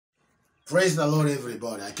Praise the Lord,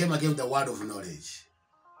 everybody. I came again with the word of knowledge.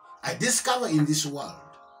 I discover in this world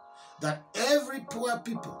that every poor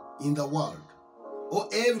people in the world, or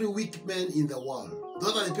every weak man in the world,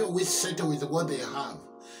 those are the people which settle with what they have.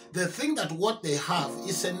 They think that what they have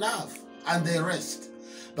is enough and they rest.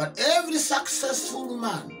 But every successful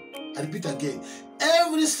man, I repeat again,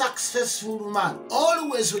 every successful man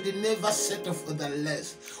always will never settle for the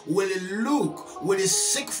less. Will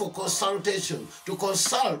seek for consultation to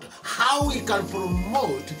consult how he can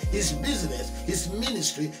promote his business, his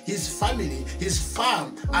ministry, his family, his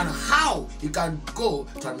farm, and how he can go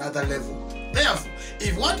to another level. Therefore,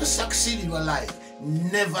 if you want to succeed in your life,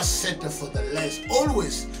 never settle for the less.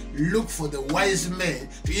 Always look for the wise men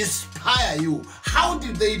to inspire you. How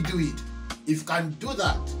did they do it? If you can do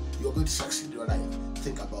that, you're going to succeed in your life.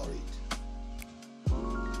 Think about it.